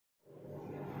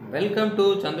Welcome to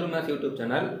Chandru maths YouTube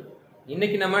channel.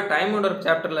 இன்றைக்கி நம்ம time and work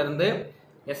சாப்டரில் இருந்து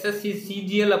எஸ்எஸ்சி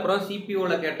சிஜிஎல் அப்புறம்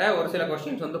சிபிஓவில் கேட்ட ஒரு சில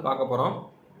கொஸ்டின்ஸ் வந்து பார்க்க போகிறோம்.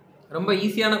 ரொம்ப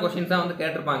ஈஸியான கொஸ்டின்ஸ் தான் வந்து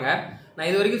கேட்டிருப்பாங்க. நான்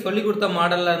இது வரைக்கும் சொல்லிக் கொடுத்த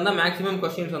மாடலில் இருந்தால் மேக்ஸிமம்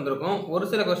கொஸ்டின்ஸ் வந்திருக்கும். ஒரு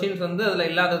சில கொஸ்டின்ஸ் வந்து அதில்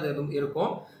இல்லாதது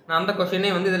இருக்கும். நான் அந்த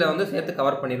கொஸ்டினே வந்து இதில் வந்து சேர்த்து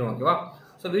கவர் பண்ணிடுவோம். ஓகேவா?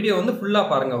 ஸோ வீடியோ வந்து ஃபுல்லாக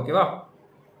பாருங்கள். ஓகேவா?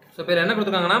 ஸோ இப்போ என்ன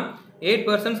கொடுத்துருக்காங்கன்னா 8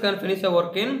 persons can finish a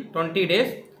work in 20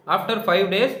 days. After 5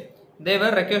 days they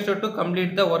were requested to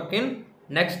complete the work in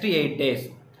next 8 days.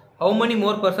 How many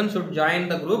more persons should join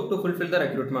the group to fulfill the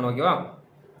recruitment? ஓகேவா?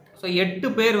 So 8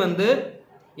 பேர்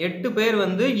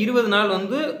வந்து 20 நாள்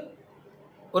வந்து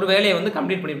ஒரு வேலையை வந்து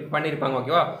complete பண்ணியிருப்பாங்க.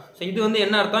 ஓகேவா? ஸோ இது வந்து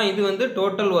என்ன அர்த்தம்? இது வந்து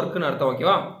டோட்டல் ஒர்க்குன்னு அர்த்தம்.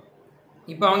 ஓகேவா?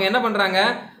 இப்போ அவங்க என்ன பண்ணுறாங்க,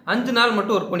 5 நாள்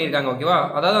மட்டும் ஒர்க் பண்ணியிருக்காங்க. ஓகேவா?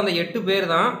 அதாவது அந்த 8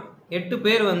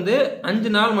 பேர் வந்து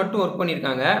 5 நாள் மட்டும் ஒர்க்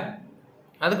பண்ணியிருக்காங்க.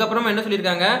 அதுக்கப்புறமா என்ன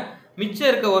சொல்லியிருக்காங்க, மிச்சம்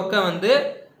இருக்க ஒர்க்கை வந்து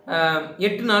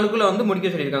 8 நாளுக்குள்ளே வந்து முடிக்க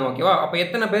சொல்லியிருக்காங்க. ஓகேவா? அப்போ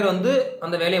எத்தனை பேர் வந்து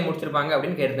அந்த வேலையை முடிச்சிருப்பாங்க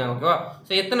அப்படின்னு கேட்டிருக்காங்க. ஓகேவா?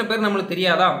 ஸோ எத்தனை பேர் நம்மளுக்கு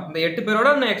தெரியாதா, இந்த 8 பேரோட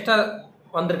இன்னும் எக்ஸ்ட்ரா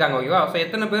வந்திருக்காங்க. ஓகேவா? ஸோ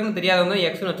எத்தனை பேர்னு தெரியாத வந்து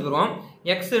எக்ஸ்ன்னு வச்சுக்கிறோம்.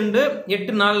 எக்ஸ்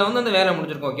 8 நாளில் வந்து அந்த வேலை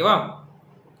முடிச்சிருக்கோம். ஓகேவா?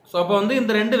 ஸோ அப்போ வந்து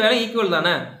இந்த 2 வேலை ஈக்குவல்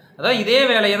தானே, அதாவது இதே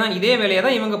வேலையை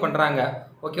தான் இவங்க பண்ணுறாங்க.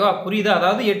 ஓகேவா? புரியுதா?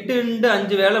 அதாவது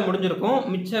 8x5 வேலை முடிஞ்சிருக்கும்.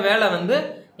 மிச்ச வேலை வந்து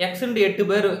x×8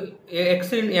 பேர்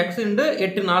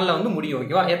x×8 நாளில் வந்து முடியும்.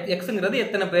 ஓகேவா? எக்ஸுங்கிறது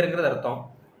எத்தனை பேருங்கிறது அர்த்தம்.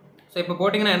 ஸோ இப்போ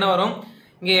போட்டிங்கன்னா என்ன வரும்,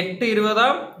 இங்கே 8 20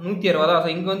 160. ஸோ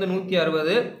இங்கே வந்து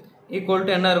 160 ஈக்குவல்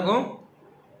டு என்ன இருக்கும்,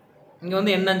 இங்கே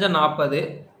வந்து n 5 40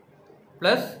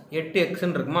 ப்ளஸ் 8x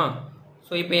இருக்குமா.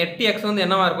 ஸோ இப்போ 8x வந்து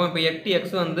என்னவா இருக்கும், இப்போ 8x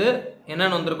வந்து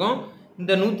என்னென்னு வந்திருக்கும்,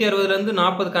 இந்த 160லேருந்து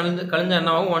 40 கழிஞ்சா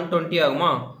என்ன ஆகும், 120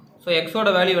 ஆகுமா. ஸோ எக்ஸோட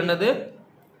வேல்யூ என்னது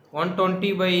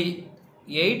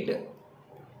 120/8.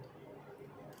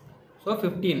 ஸோ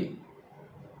 15.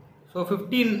 ஸோ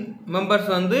 15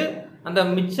 மெம்பர்ஸ் வந்து அந்த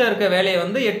மிச்சம் இருக்க வேலையை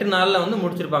வந்து 8 நாளில் வந்து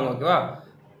முடிச்சிருப்பாங்க. ஓகேவா?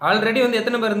 ஆல்ரெடி வந்து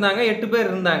எத்தனை பேர் இருந்தாங்க, 8 பேர்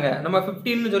இருந்தாங்க. நம்ம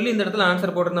 15னு சொல்லி இந்த இடத்துல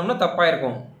ஆன்சர் போட்டிருந்தோம்னா தப்பாக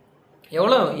இருக்கும்.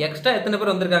 எவ்வளோ எக்ஸ்ட்ரா எத்தனை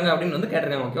பேர் வந்திருக்காங்க அப்படின்னு வந்து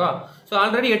கேட்டிருக்காங்க. ஓகேவா? ஸோ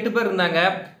ஆல்ரெடி 8 பேர் இருந்தாங்க,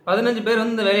 15 பேர்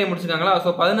வந்து இந்த வேலையை முடிச்சிருக்காங்களா. ஸோ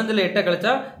 15ல் 8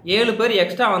 கழிச்சா 7 பேர்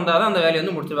எக்ஸ்ட்ரா வந்தால் தான் அந்த வேலையை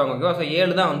வந்து முடிச்சிருப்பாங்க. ஓகேவா? ஸோ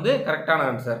 7 தான் வந்து கரெக்டான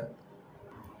ஆன்சர்.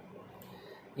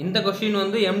 இந்த கொஸ்டின்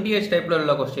வந்து எம்டிஹெச் டைப்பில்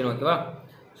உள்ள கொஸ்டின். ஓகேவா?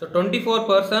 So 24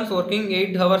 persons working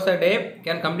 8 hours a day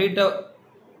can complete a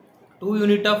 2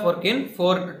 unit of work in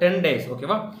 10 days.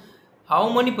 ஓகேவா? How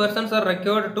many persons are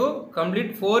required to complete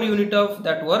 4 unit of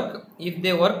that work if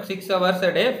they work 6 hours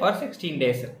a day for 16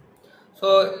 days? So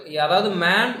அதாவது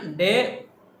man, டே,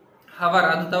 hour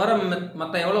அது தவிர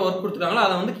மற்ற எவ்வளோ work கொடுத்துருக்காங்களோ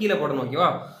அதை வந்து கீழே போடணும்.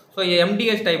 ஓகேவா? ஸோ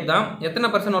எம்டிஎஸ் டைப் தான். எத்தனை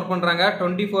பர்சன்ட் ஒர்க் பண்ணுறாங்க,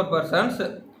 24 persons.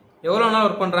 எவ்வளோ நாள்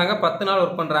ஒர்க் பண்ணுறாங்க, 10 நாள்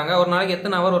ஒர்க் பண்ணுறாங்க. ஒரு நாளைக்கு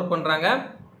எத்தனை ஹவர் ஒர்க் பண்ணுறாங்க,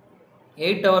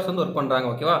 8 hours வந்து ஒர்க் பண்ணுறாங்க.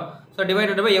 ஓகேவா? ஸோ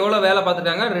டிவைடட் பை எவ்வளோ வேலை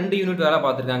பார்த்துருக்காங்க, 2 யூனிட் வேலை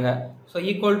பார்த்துருக்காங்க. ஸோ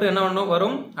ஈக்குவல் டு என்ன ஒன்று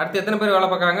வரும், அடுத்து எத்தனை பேர் வேலை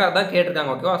பார்க்குறாங்க அதான்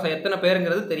கேட்டிருக்காங்க. ஓகேவா? ஸோ எத்தனை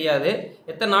பேருங்கிறது தெரியாது.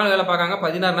 எத்தனை நாள் வேலை பார்க்காங்க,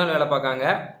 16 நாள் வேலை பார்க்காங்க.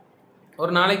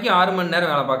 ஒரு நாளைக்கு 6 மணி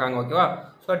நேரம் வேலை பார்க்காங்க. ஓகேவா?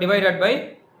 So divided by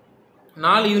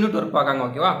 4 unit work பார்க்காங்க.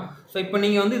 ஓகேவா? ஸோ இப்போ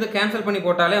நீங்கள் வந்து இதை கேன்சல் பண்ணி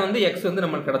போட்டாலே வந்து எக்ஸ் வந்து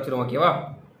நம்மளுக்கு கிடச்சிரும். ஓகேவா?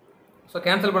 ஸோ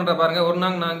கேன்சல் பண்ணுற பாருங்கள், ஒரு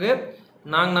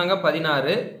நாங்கள்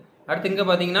 16. அடுத்து இங்கே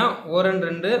பார்த்தீங்கன்னா 1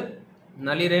 2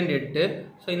 4 2 8.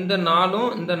 ஸோ இந்த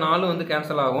 4 வந்து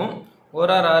கேன்சல் ஆகும்.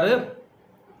 1 6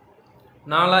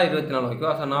 4 24.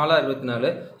 ஓகேவா? ஸோ 4 24.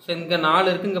 ஸோ இங்கே 4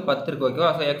 இருக்குது, இங்கே 10 இருக்குது. ஓகேவா?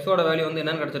 ஸோ எக்ஸோட வேல்யூ வந்து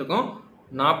என்னென்னு கிடச்சிருக்கும்,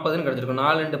 40ன்னு கிடச்சிருக்கும்.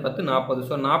 4 2 10 40.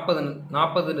 ஸோ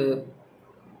 40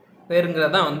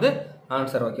 பேருங்கிறது தான் வந்து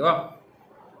ஆன்சர். ஓகேவா?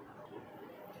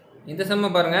 இந்த செம்மை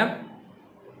பாருங்கள்,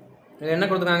 இதில் என்ன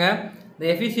கொடுத்துருக்காங்க, the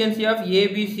efficiency of A,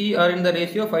 B, C are in the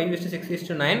ratio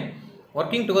 5:6:9.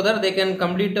 Working together they can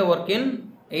complete a work in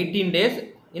 18 days.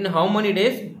 In how many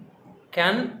days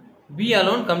can B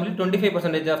alone complete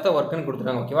 25% of the work ன்னு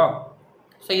கொடுத்துருக்காங்க. ஓகேவா?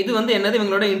 ஸோ இது வந்து என்னது,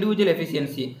 இவங்களோட individual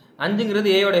efficiency. 5ங்கிறது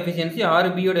ஏயோட efficiency, 6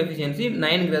 பியோட efficiency,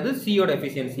 9ங்கிறது சியோட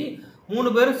efficiency. 3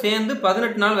 பேரும் சேர்ந்து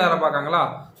 18 நாள் வேலை பார்க்காங்களா.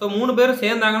 ஸோ 3 பேரும்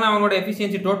சேர்ந்தாங்கன்னா அவங்களோட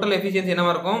எஃபிஷியன்சி, டோட்டல் எஃபிஷியன்சி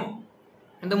என்னவாக இருக்கும்,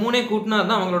 இந்த 3 கூட்டினா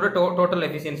தான் அவங்களோட டோட்டல்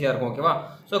எஃபிஷியன்சியாக இருக்கும். ஓகேவா?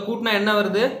 ஸோ கூட்டினா என்ன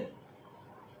வருது,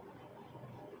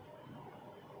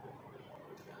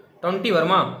 20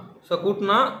 வருமா. ஸோ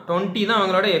கூட்டினா 20 தான்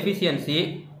அவங்களோட எஃபிஷியன்சி.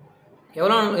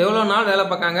 எவ்வளோ நாள் வேலை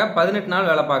பார்க்காங்க, 18 நாள்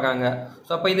வேலை பார்க்காங்க.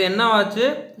 ஸோ அப்போ இது என்ன ஆச்சு,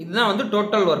 இதுதான் வந்து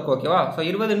டோட்டல் ஒர்க். ஓகேவா? ஸோ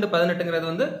 20×18ங்கிறது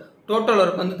வந்து டோட்டல்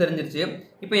ஒர்க் வந்து தெரிஞ்சிருச்சு.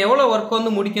 இப்போ எவ்வளோ ஒர்க்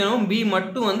வந்து முடிக்கணும், பி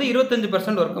மட்டும் வந்து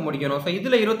 25% ஒர்க்கை முடிக்கணும். ஸோ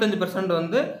இதில் 25%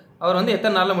 வந்து அவர் வந்து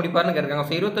எத்தனை நாளில் முடிப்பார்னு கேட்குறாங்க.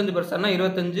 ஸோ 25%னா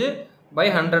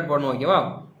 25/100 போடணும். ஓகேவா?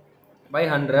 by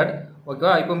 100.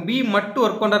 ஓகேவா? இப்போ பி மட்டும்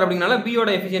ஒர்க் பண்ணுறாரு அப்படிங்கனால பியோட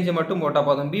எஃபிஷியன்சி மட்டும் போட்டால்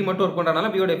போதும். பி மட்டும் ஒர்க் பண்ணுறதுனால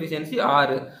பியோட எஃபிஷியன்சி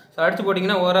 6. ஸோ அடிச்சு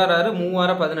போட்டிங்கன்னா 1 6 6 3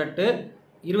 6 18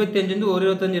 25 1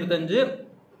 25 25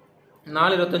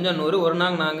 4 25 100 1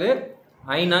 4 4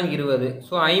 ஐநாங் 20.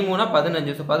 ஸோ 5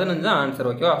 15. ஸோ 15 தான் ஆன்சர்.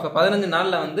 ஓகேவா? ஸோ 15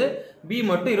 நாளில் வந்து பி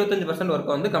மட்டும் 25%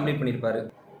 ஒர்க்கை வந்து கம்ப்ளீட் பண்ணியிருப்பாரு.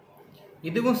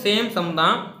 இதுவும் சேம் சம்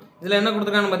தான். இதில் என்ன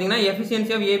கொடுத்துருக்காங்கன்னு பார்த்தீங்கன்னா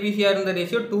எஃபிஷியன்சி ஆஃப் ஏபிசிஆர் இருந்த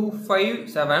ரேஷியோ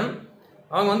 257.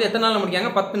 அவங்க வந்து எத்தனை நாளில்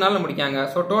முடிக்காங்க? 10 நாளில் முடிக்காங்க.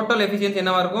 ஸோ டோட்டல் எஃபிஷியன்சி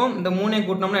என்னவாக இருக்கும்? இந்த 3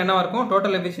 கூட்டினோம்னா என்னவாக இருக்கும்?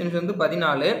 டோட்டல் எஃபிஷியன்சி வந்து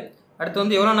 14. அடுத்து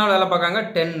வந்து எவ்வளோ நாள் வேலை பார்க்காங்க?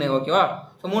 10. ஓகேவா?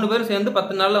 ஸோ 3 பேரும் சேர்ந்து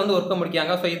 10 நாளில் வந்து ஒர்க்கை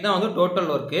முடிக்காங்க. ஸோ இதுதான் வந்து டோட்டல்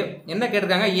ஒர்க்கு. என்ன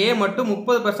கேட்டிருக்காங்க? ஏ மட்டும்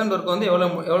 30% ஒர்க்கு வந்து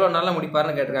எவ்வளோ நாளில்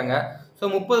முடிப்பாருன்னு கேட்டிருக்காங்க. ஸோ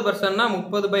 30%னா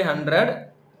 30/100.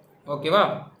 ஓகேவா?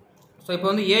 ஸோ இப்போ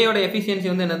வந்து ஏயோட எஃபிஷியன்சி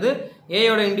வந்து என்னது?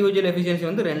 ஏயோட இண்டிவிஜுவல் எஃபிஷியன்சி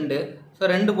வந்து 2. ஸோ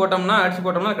 2 போட்டோம்னா அடிச்சு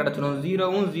போட்டோம்னா கிடச்சிடும்.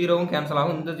 0வும் கேன்சல்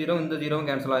ஆகும். இந்த 0வும்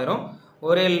கேன்சல் ஆகிரும்.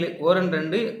 ஒரு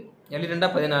 2 7 2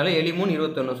 14 7 3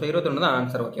 21. ஸோ 21 தான்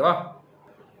ஆன்சர். ஓகேவா?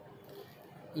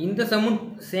 இந்த சம்மும்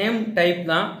சேம் டைப்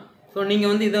தான். ஸோ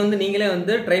நீங்கள் வந்து இதை வந்து நீங்களே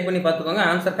வந்து ட்ரை பண்ணி பார்த்துக்கோங்க.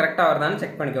 ஆன்சர் கரெக்டாக வருதான்னு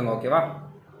செக் பண்ணிக்கோங்க. ஓகேவா?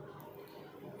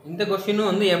 இந்த கொஸ்டினும்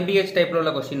வந்து MDH டைப்பில்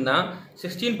உள்ள கொஸ்டின் தான்.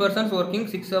 16 persons working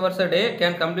 6 hours a day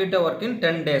can complete a work in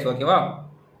 10 days. ஓகேவா?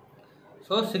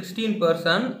 So 16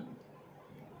 person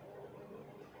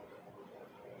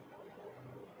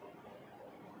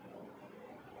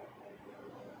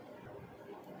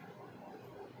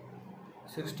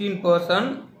person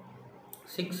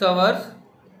 6 hours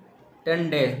 10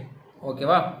 days.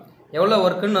 ஓகேவா? எவ்வளோ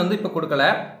ஒர்க்குன்னு வந்து இப்போ கொடுக்கல.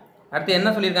 அடுத்து என்ன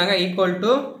சொல்லியிருக்காங்க? ஈக்குவல்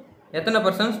டு எத்தனை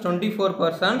பர்சன்ஸ்? 24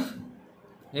 persons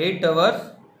 8 hours.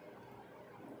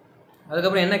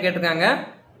 அதுக்கப்புறம் என்ன கேட்டிருக்காங்க?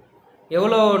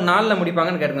 எவ்வளோ நாளில்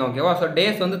முடிப்பாங்கன்னு கேட்டிருக்காங்க. ஓகேவா? ஸோ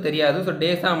டேஸ் வந்து தெரியாது. ஸோ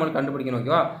டேஸ் தான் நம்மளுக்கு கண்டுபிடிக்கணும்.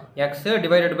 ஓகேவா? எக்ஸ்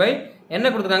டிவைடட் பை என்ன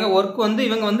கொடுத்துருக்காங்க? ஒர்க் வந்து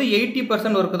இவங்க வந்து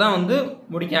 80% ஒர்க்கு தான் வந்து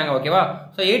முடிக்காங்க. ஓகேவா?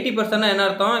 ஸோ 80% என்ன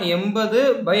அர்த்தம்?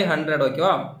 80/100.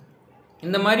 ஓகேவா?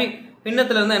 இந்த மாதிரி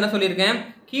பின்னத்தில் இருந்தால் என்ன சொல்லியிருக்கேன்?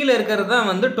 கீழே இருக்கிறது தான்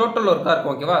வந்து டோட்டல் ஒர்க்காக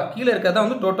இருக்கும். ஓகேவா? கீழே இருக்கிறது தான்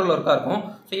வந்து டோட்டல் ஒர்க்காக இருக்கும்.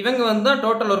 ஸோ இவங்க வந்து தான்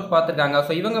டோட்டல் ஒர்க் பார்த்துருக்காங்க.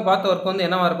 ஸோ இவங்க பார்த்த ஒர்க் வந்து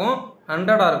என்னவாக இருக்கும்?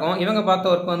 100 இருக்கும். இவங்க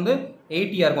பார்த்த ஒர்க் வந்து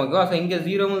 80 இருக்கும். ஓகேவா? ஸோ இங்கே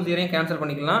 0வும் 0யும் கேன்சல்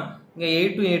பண்ணிக்கலாம். இங்கே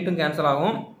 8ம் 8ம் கேன்சல்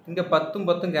ஆகும். இங்கே 10ம்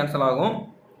 10ம் கேன்சல் ஆகும்.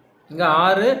 இங்கே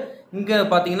 6. இங்கே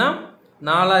பார்த்தீங்கன்னா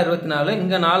 4 24.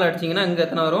 இங்கே 4 அடிச்சிங்கன்னா இங்கே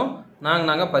எத்தனை வரும்?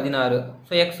 நாங்கள் 16.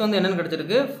 ஸோ எக்ஸ் வந்து என்னென்னு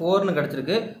கிடச்சிருக்கு? 4ன்னு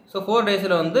கிடச்சிருக்கு. ஸோ 4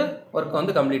 டேஸில் வந்து ஒர்க்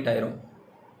வந்து கம்ப்ளீட் ஆயிரும்.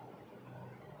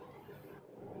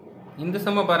 இந்த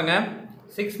சம்ம பாருங்கள்.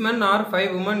 6 men or 5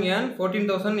 women earn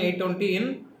 14,820 in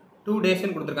 2 days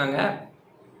கொடுத்துருக்காங்க.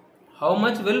 How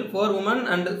much will 4 women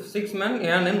and 6 men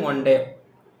earn in 1 day?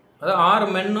 அதாவது 6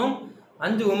 மென்னும்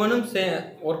 5 உமனும்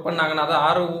ஒர்க் பண்ணாங்கன்னா, அதாவது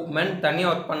 6 மென்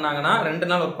தனியாக ஒர்க் பண்ணாங்கன்னா 2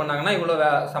 நாள் ஒர்க் பண்ணாங்கன்னா இவ்வளோ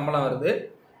சம்பளம் வருது.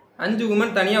 5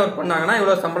 உமன் தனியாக ஒர்க் பண்ணாங்கன்னா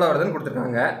இவ்வளோ சம்பளம் வருதுன்னு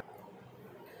கொடுத்துருக்காங்க.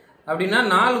 அப்படின்னா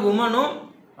 4 உமனும்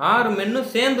 6 மென்னும்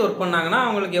சேர்ந்து ஒர்க் பண்ணாங்கன்னா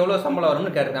அவங்களுக்கு எவ்வளோ சம்பளம்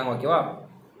வரும்னு கேட்டிருக்காங்க. ஓகேவா?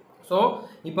 ஸோ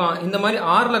இப்போ இந்த மாதிரி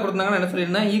 6ல் கொடுத்தாங்கன்னா என்ன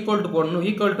சொல்லியிருந்தேன்? ஈக்குவல் டு போடணும்.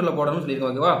 ஈக்குவல் டுவில் போடணும்னு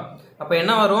சொல்லியிருக்கோம். ஓகேவா? அப்போ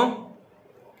என்ன வரும்?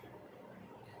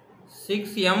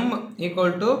 6m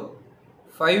ஈக்குவல் டு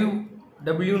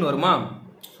 5wன்னு வருமா?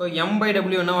 ஸோ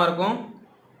m/w என்னவாக இருக்கும்?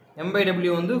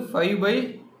 m/w வந்து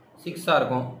 5/6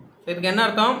 இருக்கும். ஸோ இதுக்கு என்ன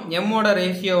அர்த்தம்? எம்மோட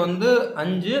ரேஷியோ வந்து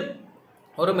 5,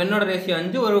 ஒரு மென்னோட ரேஷியோ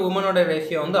 5, ஒரு உமனோட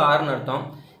ரேஷியோ வந்து 6ன்னு அர்த்தம்.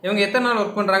 இவங்க எத்தனை நாள்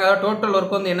ஒர்க் பண்ணுறாங்க? அதாவது டோட்டல்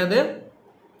ஒர்க் வந்து என்னது?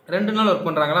 2 நாள் ஒர்க்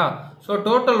பண்ணுறாங்களா? ஸோ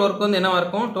டோட்டல் ஒர்க் வந்து என்னவாக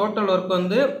இருக்கும்? டோட்டல் ஒர்க்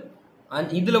வந்து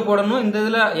இதில் போடணும். இந்த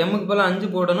இதில் எம்முக்கு பதிலாக 5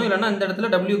 போடணும். இல்லைனா இந்த இடத்துல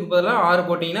டபிள்யூக்கு பதிலாக 6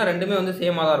 போட்டிங்கன்னா ரெண்டுமே வந்து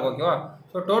சேமாக தான் இருக்கும். ஓகேவா?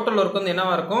 ஸோ டோட்டல் ஒர்க் வந்து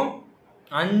என்னவாக இருக்கும்?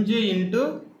 5 இன்ட்டு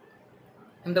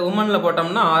இந்த உமனில்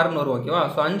போட்டோம்னா 6ன்னு வரும். ஓகேவா?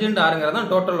 ஸோ 5 இன்ட்டு 6ங்கிறது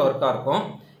தான் டோட்டல் ஒர்க்காக இருக்கும்.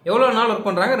 எவ்வளோ நாள் ஒர்க்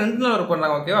பண்ணுறாங்க? 2 நாள் ஒர்க்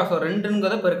பண்ணுறாங்க. ஓகேவா? ஸோ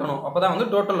 2ங்கிறத பெருக்கணும். அப்போ தான் வந்து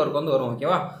டோட்டல் ஒர்க் வந்து வரும்.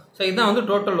 ஓகேவா? ஸோ இதுதான் வந்து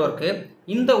டோட்டல் ஒர்க்கு.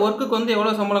 இந்த ஒர்க்குக்கு வந்து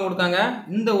எவ்வளோ சம்பளம் கொடுத்தாங்க?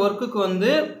 இந்த ஒர்க்குக்கு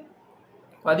வந்து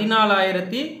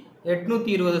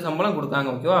 14,820 சம்பளம் கொடுத்தாங்க.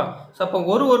 ஓகேவா? ஸோ அப்போ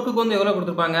ஒரு ஒர்க்குக்கு வந்து எவ்வளோ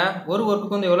கொடுத்துருப்பாங்க? ஒரு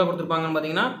ஒர்க்குக்கு வந்து எவ்வளோ கொடுத்துருப்பாங்கன்னு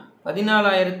பார்த்தீங்கன்னா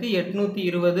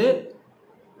 14,820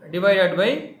 டிவைடட்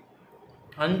பை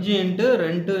 5 இன்ட்டு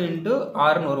 2 இன்ட்டு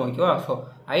 6ன்னு வரும். ஓகேவா? ஸோ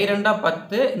 2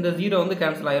 10, இந்த 0 வந்து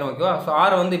கேன்சல் ஆயிரும். ஓகேவா? ஸோ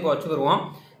 6 வந்து இப்போ வச்சுக்கிடுவோம்.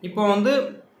 இப்போ வந்து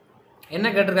என்ன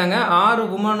கேட்டிருக்காங்க? 6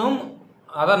 உமனும்,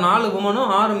 அதான் 4 உமனும்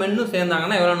 6 மென்னும்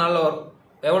சேர்ந்தாங்கன்னா எவ்வளோ நாளில்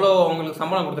எவ்வளோ அவங்களுக்கு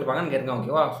சம்பளம் கொடுத்துருப்பாங்கன்னு கேட்குறேன்.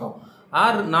 ஓகேவா? ஸோ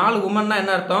 4 உமன்னா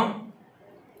என்ன அர்த்தம்?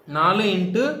 4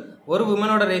 இன்ட்டு ஒரு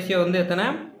உமனோட ரேஷியோ வந்து எத்தனை?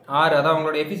 6. அதான்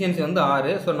அவங்களோட எஃபிஷியன்சி வந்து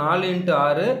 6. ஸோ 4 இன்ட்டு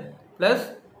 6 ப்ளஸ்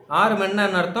 6 மென்னா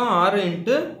என்ன அர்த்தம்? 6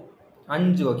 இன்ட்டு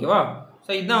 5. ஓகேவா?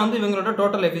 ஸோ இதுதான் வந்து இவங்களோட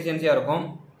டோட்டல் எஃபிஷியன்சியாக இருக்கும்.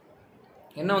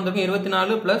 என்ன வந்திருக்கும்?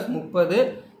 24 ப்ளஸ் 30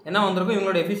 என்ன வந்திருக்கும்?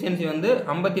 இவங்களோட எஃபிஷியன்சி வந்து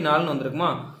 54ன்னு வந்திருக்குமா?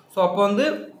 ஸோ அப்போ வந்து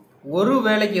ஒரு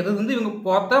வேலைக்கு எது வந்து இவங்க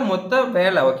பார்த்த மொத்த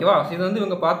வேலை. ஓகேவா? ஸோ இது வந்து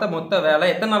இவங்க பார்த்த மொத்த வேலை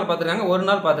எத்தனை நாள் பார்த்துருக்காங்க? ஒரு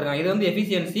நாள் பார்த்துருக்காங்க. இது வந்து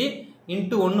எஃபிஷியன்சி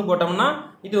இன்ட்டு 1 போட்டோம்னா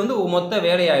இது வந்து மொத்த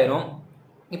வேலையாயிரும்.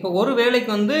 இப்போ ஒரு வேலைக்கு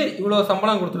வந்து இவ்வளோ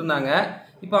சம்பளம் கொடுத்துருந்தாங்க.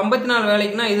 இப்போ 54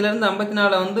 வேலைக்குன்னா இதுலேருந்து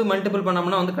 54 வந்து மல்டிபிள்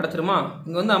பண்ணோம்னா வந்து கிடச்சிருமா?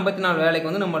 இங்கே வந்து 54 வேலைக்கு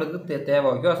வந்து நம்மளுக்கு தேவை.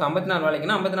 ஓகேவா? ஸோ 54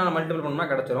 வேலைக்குன்னா 54 மல்டிபிள் பண்ணோம்னா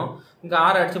கிடச்சிரும். இங்கே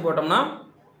 6 அடிச்சு போட்டோம்னா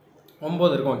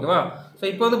 9 இருக்கும். ஓகேவா? ஸோ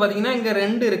இப்போ வந்து பார்த்தீங்கன்னா இங்கே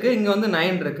 2 இருக்குது, இங்கே வந்து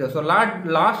 9 இருக்குது. ஸோ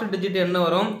லாஸ்ட் டிஜிட் என்ன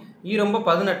வரும்? ரொம்ப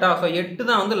 18. ஸோ 8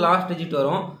 தான் வந்து லாஸ்ட் டிஜிட்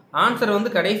வரும். ஆன்சர் வந்து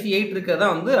கடைசி 8 இருக்கிறது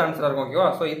தான் வந்து ஆன்சராக இருக்கும். ஓகேவா?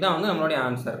 ஸோ இதுதான் வந்து நம்மளுடைய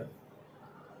ஆன்சர்.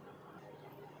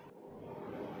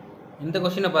 இந்த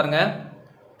கொஸ்டினை பாருங்கள்.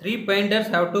 3 painters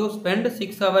have to spend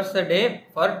 6 hours a day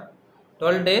for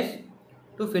 12 days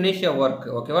to finish a work.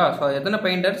 ஓகேவா? ஸோ எத்தனை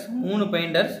பெயிண்டர்ஸ்? 3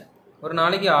 பெயிண்டர்ஸ் ஒரு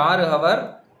நாளைக்கு 6 ஹவர்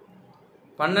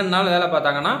 12 நாள் வேலை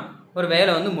பார்த்தாங்கன்னா ஒரு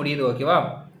வேலை வந்து முடியுது. ஓகேவா?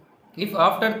 If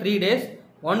after 3 days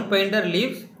 1 painter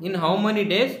leaves, in how many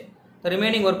days the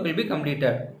remaining work will be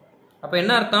completed? அப்போ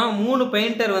என்ன அர்த்தம்? 3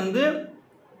 பெயிண்டர் வந்து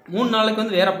 3 நாளைக்கு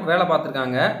வந்து வேலை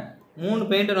பார்த்துருக்காங்க. 3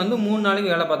 பெயிண்டர் வந்து 3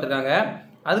 நாளைக்கு வேலை பார்த்துருக்காங்க.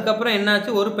 அதுக்கப்புறம்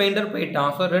என்னாச்சு? ஒரு பெயிண்டர் போயிட்டான்.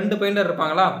 ஸோ 2 பெயிண்டர்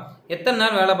இருப்பாங்களா? எத்தனை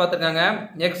நாள் வேலை பார்த்துருக்காங்க?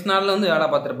 எக்ஸ் நாளில் வந்து வேலை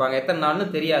பார்த்துருப்பாங்க. எத்தனை நாள்னு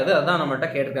தெரியாது, அதுதான் நம்மகிட்ட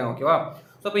கேட்டிருக்காங்க. ஓகேவா?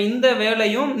 ஸோ இப்போ இந்த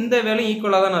வேலையும்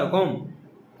ஈக்குவலாக தானே இருக்கும்.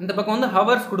 இந்த பக்கம் வந்து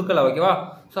ஹவர்ஸ் கொடுக்கல. ஓகேவா?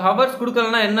 ஸோ ஹவர்ஸ்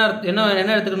கொடுக்கலன்னா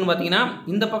என்ன எடுத்துக்கணும்னு பார்த்தீங்கன்னா,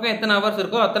 இந்த பக்கம் எத்தனை ஹவர்ஸ்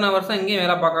இருக்கோ அத்தனை ஹவர்ஸ் தான் இங்கேயும்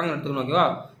வேலை பார்க்காங்கன்னு எடுத்துக்கணும். ஓகேவா?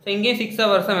 ஸோ இங்கேயும் 6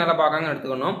 ஹவர்ஸ் தான் வேலை பார்க்காங்கன்னு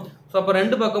எடுத்துக்கணும். ஸோ அப்போ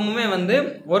 2 பக்கமுமே வந்து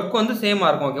ஒர்க் வந்து சேமாக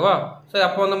இருக்கும். ஓகேவா? ஸோ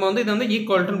அப்போ நம்ம வந்து இது வந்து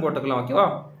ஈக்குவல்ட்டுன்னு போட்டுக்கலாம். ஓகேவா?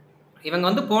 இவங்க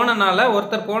வந்து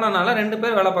ஒருத்தர் போனனால 2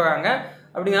 பேர் வேலை பார்க்காங்க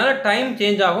அப்படிங்கனால டைம்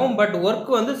சேஞ்ச் ஆகும். பட் ஒர்க்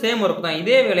வந்து சேம் ஒர்க் தான்.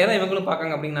 இதே வேலையை தான் இவங்களும்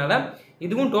பார்க்காங்க அப்படிங்கனால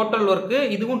இதுவும் டோட்டல் ஒர்க்கு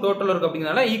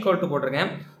அப்படிங்கனால ஈக்குவல் டு போட்டிருக்கேன்.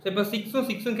 ஸோ இப்போ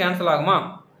 6ம் கேன்சல் ஆகுமா?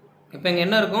 இப்போ இங்கே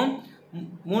என்ன இருக்கும்?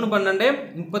 3 12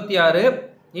 36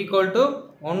 ஈக்குவல் டு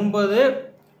 9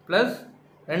 ப்ளஸ்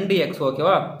 2x.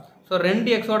 ஓகேவா? ஸோ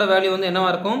 2xோட வேல்யூ வந்து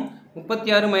என்னவா இருக்கும்?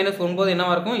 36 மைனஸ் 9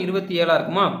 என்னவா இருக்கும்? 27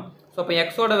 இருக்குமா? ஸோ இப்போ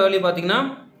எக்ஸோட வேல்யூ பார்த்தீங்கன்னா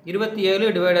 27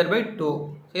 டிவைடட் பை 2.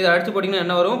 ஸோ இதை அடிச்சு போட்டிங்கன்னா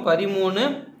என்ன வரும்? 13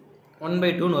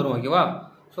 1/2ன்னு வரும். ஓகேவா?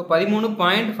 ஸோ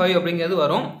 13.5 அப்படிங்கிறது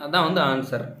வரும். அதுதான் வந்து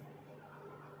ஆன்சர்.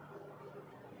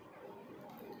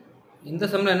 இந்த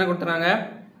சம்மில் என்ன கொடுத்துறாங்க?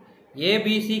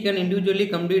 ABC can individually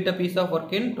complete a piece of work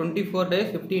in 24 days,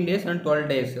 15 days and 12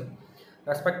 days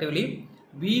respectively.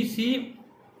 B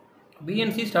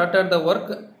and C started the work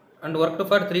and worked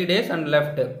for 3 days and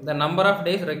left. The number of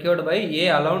days required by A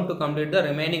alone to complete the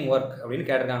remaining work அப்படின்னு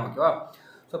கேட்டிருக்காங்க. ஓகேவா?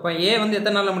 So இப்போ A வந்து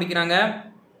எத்தனை நாளில் முடிக்கிறாங்க?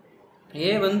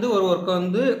 A வந்து ஒரு ஒர்க்கை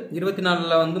வந்து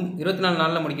 24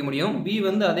 நாளில் முடிக்க முடியும். B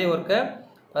வந்து அதே ஒர்க்கை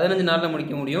 15 நாளில்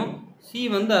முடிக்க முடியும். C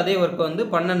வந்து அதே ஒர்க்கை வந்து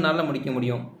 12 நாளில் முடிக்க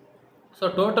முடியும். ஸோ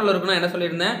டோட்டல் ஒர்க்குனா என்ன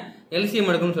சொல்லியிருந்தேன்? எல்சிஎம்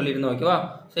எடுக்கணும்னு சொல்லியிருந்தேன். ஓகேவா?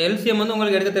 ஸோ எல்சிஎம் வந்து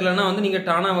உங்களுக்கு எடுக்க தெரியலன்னா வந்து நீங்கள்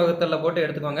டானா வகுத்தலில் போட்டு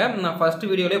எடுத்துக்கோங்க. நான் ஃபஸ்ட்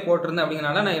வீடியோலேயே போட்டிருந்தேன்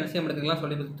அப்படிங்கிறனால நான் எல்சிஎம் எடுத்துக்கலாம்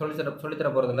சொல்லித்தர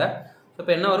போகிறதில்ல. ஸோ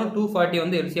இப்போ என்ன வரும்? 240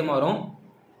 வந்து எல்சிஎம் வரும்.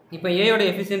 இப்போ ஏயோட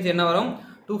எஃபிஷியன்சி என்ன வரும்?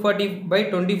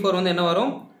 240/24 வந்து என்ன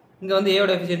வரும்? இங்கே வந்து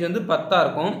ஏயோட எஃபிஷியன்சி வந்து 10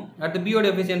 இருக்கும். அடுத்து பியோட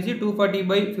எஃபிஷியன்சி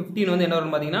 240/15 வந்து என்ன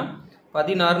வரும் பார்த்தீங்கன்னா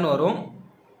 16ன்னு வரும்.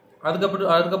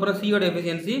 அதுக்கப்புறம் சியோட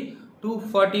எஃபிஷியன்சி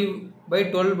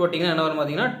 240/12 போட்டிங்கன்னா என்ன வரும்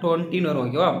பார்த்தீங்கன்னா 20ன்னு வரும்.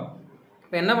 ஓகேவா?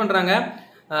 இப்போ என்ன பண்ணுறாங்க?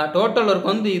 டோட்டல் ஒர்க்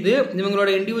வந்து இது, இவங்களோட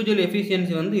இண்டிவிஜுவல்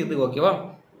எஃபிஷியன்சி வந்து இது. ஓகேவா?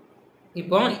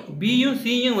 இப்போ பியும்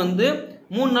சியும் வந்து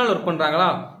 3 நாள் ஒர்க் பண்ணுறாங்களா?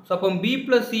 ஸோ அப்போ பி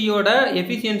ப்ளஸ் சியோட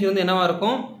எஃபிஷியன்சி வந்து என்னவாக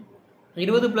இருக்கும்?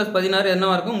 20 + 16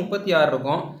 என்னவாக இருக்கும்? 36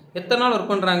 இருக்கும். எத்தனை நாள்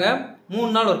ஒர்க் பண்ணுறாங்க? 3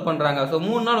 நாள் ஒர்க் பண்ணுறாங்க. ஸோ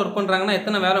 3 நாள் ஒர்க் பண்ணுறாங்கன்னா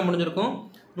எத்தனை வேலை முடிஞ்சிருக்கும்?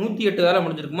 108 வேலை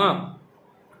முடிஞ்சிருக்குமா?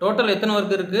 டோட்டல் எத்தனை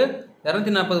ஒர்க் இருக்குது?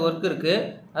 240 ஒர்க் இருக்குது.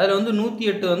 அதில் வந்து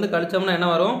 108 வந்து கழிச்சோம்னா என்ன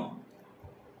வரும்?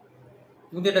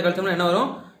 108 கழிச்சோம்னா என்ன வரும்?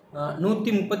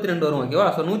 132 வரும். ஓகேவா?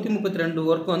 ஸோ 132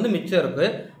 ஒர்க் வந்து மிச்சம் இருக்குது.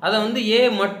 அதை வந்து ஏ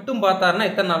மட்டும் பார்த்தாருன்னா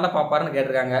எத்தனை நாளில் பார்ப்பாருன்னு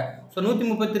கேட்டிருக்காங்க. ஸோ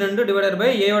 132 டிவைடட் பை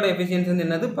ஏயோட எஃபிஷியன்சி வந்து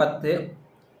என்னது? 10.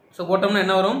 ஸோ போட்டோம்னா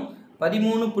என்ன வரும்?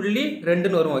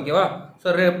 13.2ன்னு வரும். ஓகேவா? ஸோ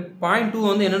 0.2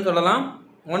 வந்து என்னன்னு சொல்லலாம்?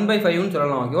 1/5ன்னு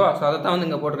சொல்லலாம். ஓகேவா? ஸோ அதை தான் வந்து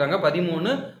இங்கே போட்டிருக்காங்க.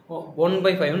 13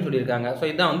 1/5ன்னு சொல்லியிருக்காங்க. ஸோ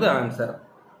இதுதான் வந்து ஆன்சர்.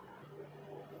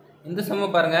 இந்த சம்மை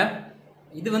பாருங்கள்.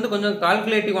 இது வந்து கொஞ்சம்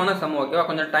கால்குலேட்டிவான சம். ஓகேவா?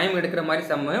 கொஞ்சம் டைம் எடுக்கிற மாதிரி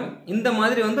சம்மு. இந்த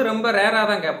மாதிரி வந்து ரொம்ப ரேராக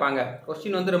தான் கேட்பாங்க.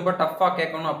 கொஸ்டின் வந்து ரொம்ப டஃப்பாக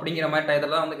கேட்கணும் அப்படிங்கிற மாதிரி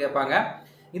டைத்தில் தான் வந்து கேட்பாங்க.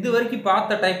 இது வரைக்கும்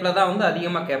பார்த்த டைப்பில் தான் வந்து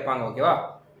அதிகமாக கேட்பாங்க. ஓகேவா?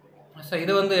 ஸோ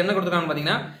இது வந்து என்ன கொடுத்துருக்காங்கன்னு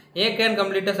பார்த்தீங்கன்னா, ஏ can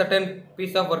complete a certain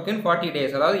piece of work in 40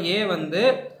 days. அதாவது ஏ வந்து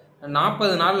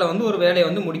 40 நாளில் வந்து ஒரு வேலையை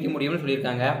வந்து முடிக்க முடியும்னு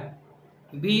சொல்லியிருக்காங்க.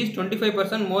 பி இஸ்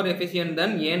 25% மோர் எஃபிஷியன்ட்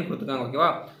தென் ஏன்னு கொடுத்துருக்காங்க.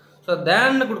 ஓகேவா? ஸோ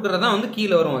தேன்னு கொடுக்குறது தான் வந்து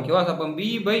கீழே வரும். ஓகேவா? ஸோ அப்போ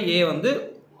B/A வந்து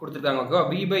கொடுத்துருக்காங்க. ஓகேவா?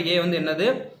 B/A வந்து என்னது?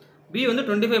 B வந்து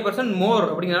 25% மோர்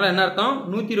அப்படிங்கிறனால என்ன அர்த்தம்?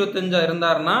 125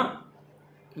 இருந்தாருன்னா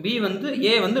B வந்து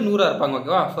A வந்து 100 இருப்பாங்க.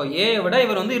 ஓகேவா? ஸோ A விட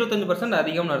இவர் வந்து 25%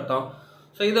 அதிகம்னு அர்த்தம்.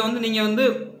 ஸோ இதை வந்து நீங்கள் வந்து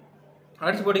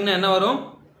அடிச்சு போட்டிங்கன்னா என்ன வரும்?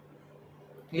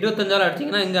 25ஆல்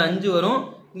அடிச்சிங்கன்னா இங்கே 5 வரும்,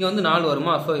 இங்கே வந்து 4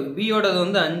 வருமா? ஸோ பியோடது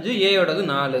வந்து 5, ஏயோடது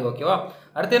 4. ஓகேவா?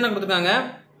 அடுத்து என்ன கொடுத்துருக்காங்க?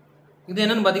 இது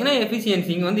என்னென்னு பார்த்தீங்கன்னா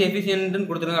எஃபிஷியன்சி. இங்கே வந்து எஃபிஷியன்ட்னு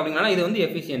கொடுத்துருக்காங்க அப்படின்னா இது வந்து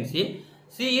எஃபிஷியன்சி.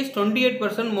 சி இஸ்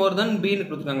 28% மோர் தென் பின்னு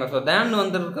கொடுத்துருக்காங்க. ஸோ தேன்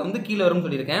வந்துருக்கு வந்து கீழே வரும்னு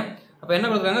சொல்லியிருக்கேன். அப்போ என்ன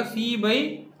கொடுத்துருக்காங்க, சி பை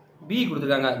பி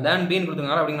கொடுத்துருக்காங்க, தேன் பின்னு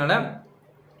கொடுத்துருக்காங்க. அப்படிங்கனால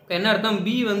இப்போ என்ன அர்த்தம்,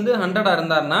 பி வந்து 100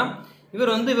 இருந்தார்னா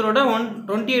இவர் வந்து இவரோட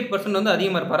 28% வந்து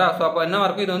அதிகமாக இருப்பாரா. ஸோ அப்போ என்ன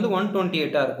இருக்கும், இது வந்து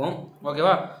 128 இருக்கும்.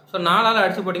 ஓகேவா. ஸோ 4ஆல்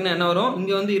அடிச்சு போட்டிங்கன்னா என்ன வரும்,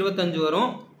 இங்கே வந்து 25 வரும்,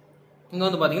 இங்கே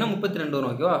வந்து பார்த்தீங்கன்னா 32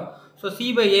 வரும். ஓகேவா. ஸோ சி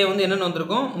பை ஏ வந்து என்னென்னு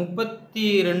வந்திருக்கும்,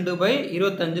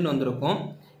 32/25 வந்திருக்கும்.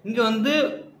 இங்கே வந்து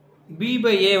பி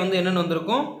பை ஏ வந்து என்னென்னு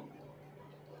வந்திருக்கும்,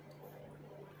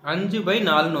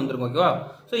 5/4 வந்திருக்கும். ஓகேவா.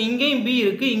 ஸோ இங்கேயும் பி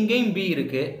இருக்குது, இங்கேயும் பி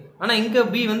இருக்குது. ஆனால் இங்கே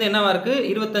பி வந்து என்னவா இருக்குது,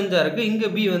 25 இருக்குது, இங்கே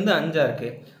பி வந்து 5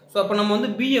 இருக்குது. ஸோ அப்போ நம்ம வந்து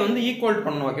பியை வந்து ஈக்குவல்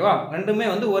பண்ணணும். ஓகேவா. ரெண்டுமே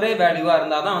வந்து ஒரே வேல்யூவாக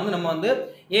இருந்தால் தான் வந்து நம்ம வந்து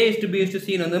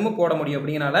A/B/Cன்னு வந்து நம்ம போட முடியும்.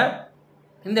 அப்படிங்கிறனால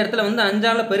இந்த இடத்துல வந்து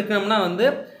 5ஆல் பெருக்கணும்னா வந்து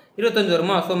 25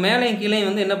 வருமா. ஸோ மேலேயும் கீழேயும்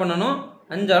வந்து என்ன பண்ணணும்,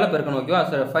 5ஆல் பெருக்கணும். ஓகேவா.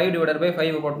 ஸோ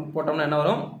 5/5 போட்டோம்னா என்ன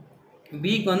வரும்,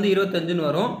 பிக்கு வந்து 25ன்னு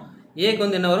வரும், ஏக்கு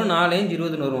வந்து என்ன வரும்,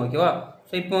 4×5 வரும். ஓகேவா.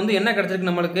 ஸோ இப்போ வந்து என்ன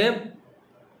கிடச்சிருக்கு நம்மளுக்கு,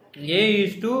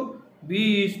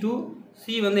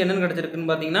 A/B/C வந்து என்னென்னு கிடச்சிருக்குன்னு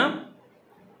பார்த்தீங்கன்னா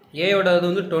ஏயோடது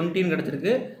வந்து 20ன்னு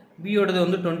கிடச்சிருக்கு, பியோடது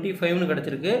வந்து 25ன்னு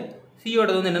கிடச்சிருக்கு,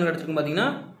 சியோடது வந்து என்னென்னு கிடச்சிருக்குன்னு பார்த்தீங்கன்னா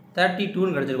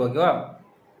 32ன்னு கிடச்சிருக்கு. ஓகேவா.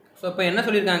 ஸோ இப்போ என்ன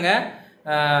சொல்லியிருக்காங்க,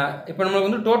 இப்போ நம்மளுக்கு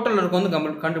வந்து டோட்டல் ஒர்க் வந்து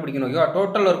கண்டுபிடிக்கணும். ஓகேவா.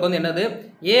 டோட்டல் ஒர்க் வந்து என்னது,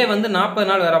 ஏ வந்து 40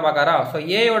 நாள் வேலை பார்க்காரா. ஸோ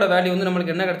ஏயோட வேல்யூ வந்து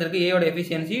நம்மளுக்கு என்ன கிடச்சிருக்கு, ஏயோட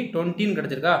எஃபிஷியன்சி 20ன்னு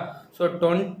கிடச்சிருக்கா. ஸோ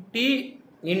 20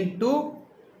 ×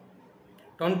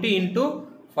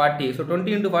 40. ஸோ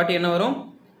 20 × 40 என்ன வரும்,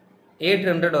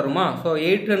 800 வருமா. ஸோ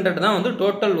 800 தான் வந்து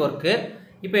டோட்டல் ஒர்க்கு.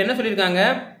 இப்போ என்ன சொல்லியிருக்காங்க,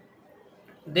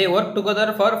 தே ஒர்க்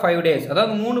டுகெதர் ஃபார் 5 days.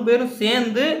 அதாவது 3 பேரும்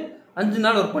சேர்ந்து 5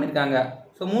 நாள் ஒர்க் பண்ணியிருக்காங்க.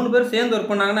 ஸோ 3 பேர் சேர்ந்து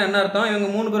ஒர்க் பண்ணாங்கன்னா என்ன அர்த்தம், இவங்க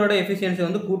 3 பேரோட எஃபிஷியன்சி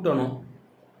வந்து கூட்டணும்.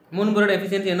 3 பேரோட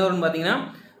எஃபிஷியன்சி என்ன வரும்னு பார்த்தீங்கன்னா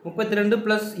 32 +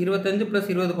 25 +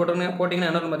 20 போட்டிங்கன்னா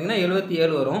என்ன வரும் பார்த்தீங்கன்னா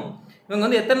 77 வரும். இவங்க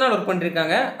வந்து எத்தனை நாள் ஒர்க்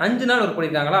பண்ணியிருக்காங்க, 5 நாள் ஒர்க்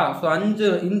பண்ணியிருக்காங்களா. ஸோ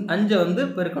 5 வந்து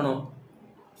பெருக்கணும்.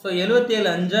 ஸோ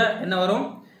 77×5 என்ன வரும்,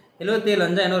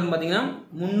 77×5 என்ன வரும் பார்த்தீங்கன்னா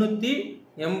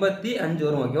 385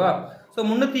 வரும். ஓகேவா. ஸோ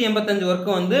 385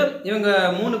 ஒர்க்கு வந்து இவங்க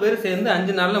 3 பேர் சேர்ந்து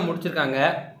 5 நாளில் முடிச்சிருக்காங்க.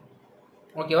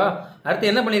 ஓகேவா.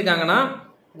 அடுத்து என்ன பண்ணியிருக்காங்கன்னா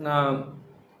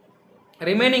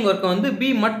ரிமைனிங் ஒர்க்கை வந்து பி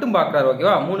மட்டும் பார்க்குறாரு.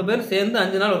 ஓகேவா. 3 பேர் சேர்ந்து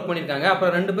 5 நாள் ஒர்க் பண்ணியிருக்காங்க,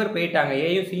 அப்புறம் 2 பேர் போயிட்டாங்க,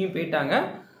 ஏயும் சியும் போயிட்டாங்க,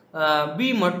 பி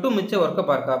மட்டும் மிச்ச ஒர்க்கை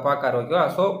பார்க்காரு. ஓகேவா.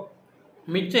 ஸோ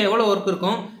மிச்சம் எவ்வளோ ஒர்க்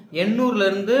இருக்கும்,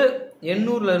 800லேருந்து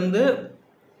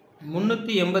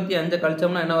 385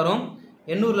 கழிச்சோம்னா என்ன வரும்,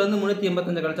 800லேருந்து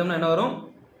 385 கழிச்சோம்னா என்ன வரும்,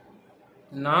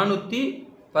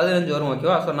 415 வரும்.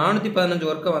 ஓகேவா. ஸோ 415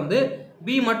 ஒர்க்கை வந்து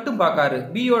பி மட்டும் பார்க்காரு.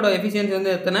 பியோட எஃபிஷியன்சி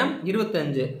வந்து எத்தனை,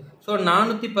 25. ஸோ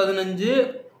 415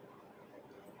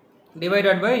 /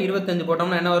 25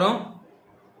 போட்டோம்னா என்ன வரும்,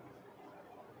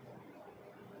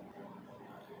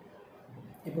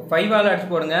 இப்போ 5ஆல் அடிச்சு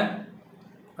போடுங்க,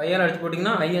 5ஆல் அடிச்சு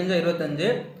போட்டிங்கன்னா 5×5 25,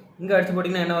 இங்கே அடிச்சு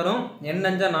போட்டிங்கன்னா என்ன வரும்,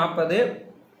 N×5 40,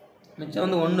 மிச்சம்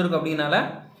வந்து 1 இருக்குது. அப்படிங்கனால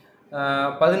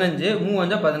 15,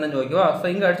 3×5 15. ஓகேவா. ஸோ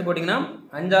இங்கே அடிச்சு போட்டிங்கன்னா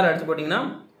 5ஆல் அடிச்சு போட்டிங்கன்னா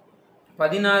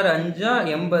 16×5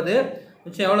 80,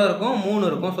 மிச்சம் எவ்வளோ இருக்கும், 3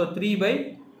 இருக்கும். ஸோ 3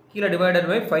 கீழே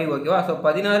 /5. ஓகேவா. ஸோ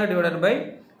 16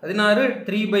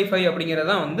 3/5 அப்படிங்கிறது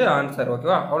தான் வந்து ஆன்சர்.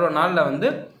 ஓகேவா. அவ்வளோ நாளில் வந்து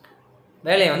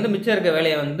வேலையை வந்து மிச்சம் இருக்க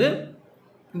வேலையை வந்து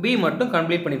பி மட்டும்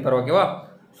கம்ப்ளீட் பண்ணிப்பார். ஓகேவா.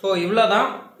 ஸோ இவ்வளோ தான்.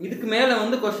 இதுக்கு மேலே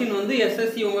வந்து கொஸ்டின் வந்து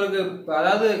எஸ்எஸ்சி உங்களுக்கு,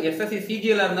 அதாவது எஸ்எஸ்சி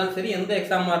சிஜிஎல்லாக இருந்தாலும் சரி, எந்த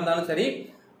எக்ஸாமாக இருந்தாலும் சரி,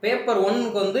 பேப்பர்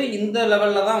 1க்கு வந்து இந்த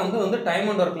லெவலில் தான் வந்து டைம்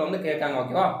அண்ட் ஒர்க்கில் வந்து கேட்காங்க.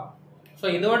 ஓகேவா. ஸோ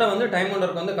இதோட வந்து டைம் அண்ட்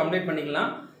ஒர்க் வந்து கம்ப்ளீட்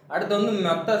பண்ணிக்கலாம். அடுத்து வந்து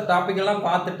மற்ற டாப்பிக்கெல்லாம்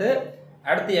பார்த்துட்டு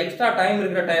அடுத்து எக்ஸ்ட்ரா டைம்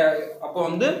இருக்கிற அப்போ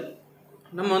வந்து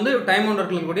நம்ம வந்து டைம் அண்ட்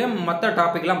ஒர்க்கில் இருக்கக்கூடிய மற்ற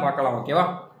டாப்பிக்லாம் பார்க்கலாம். ஓகேவா.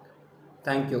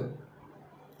 தேங்க்யூ.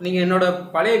 நீங்கள் என்னோடய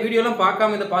பழைய வீடியோலாம்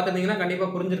பார்க்காம இதை பார்த்துருந்தீங்கன்னா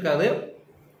கண்டிப்பாக புரிஞ்சிருக்காது.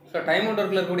 ஸோ டைம் அண்ட்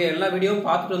ஒர்க்கில் இருக்கக்கூடிய எல்லா வீடியோவும்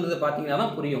பார்த்துட்டு வந்தது பார்த்தீங்கன்னா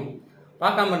தான் புரியும்.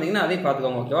 பார்க்காம இருந்தீங்கன்னா அதையும்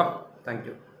பார்த்துக்கோங்க. ஓகேவா.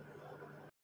 தேங்க்யூ.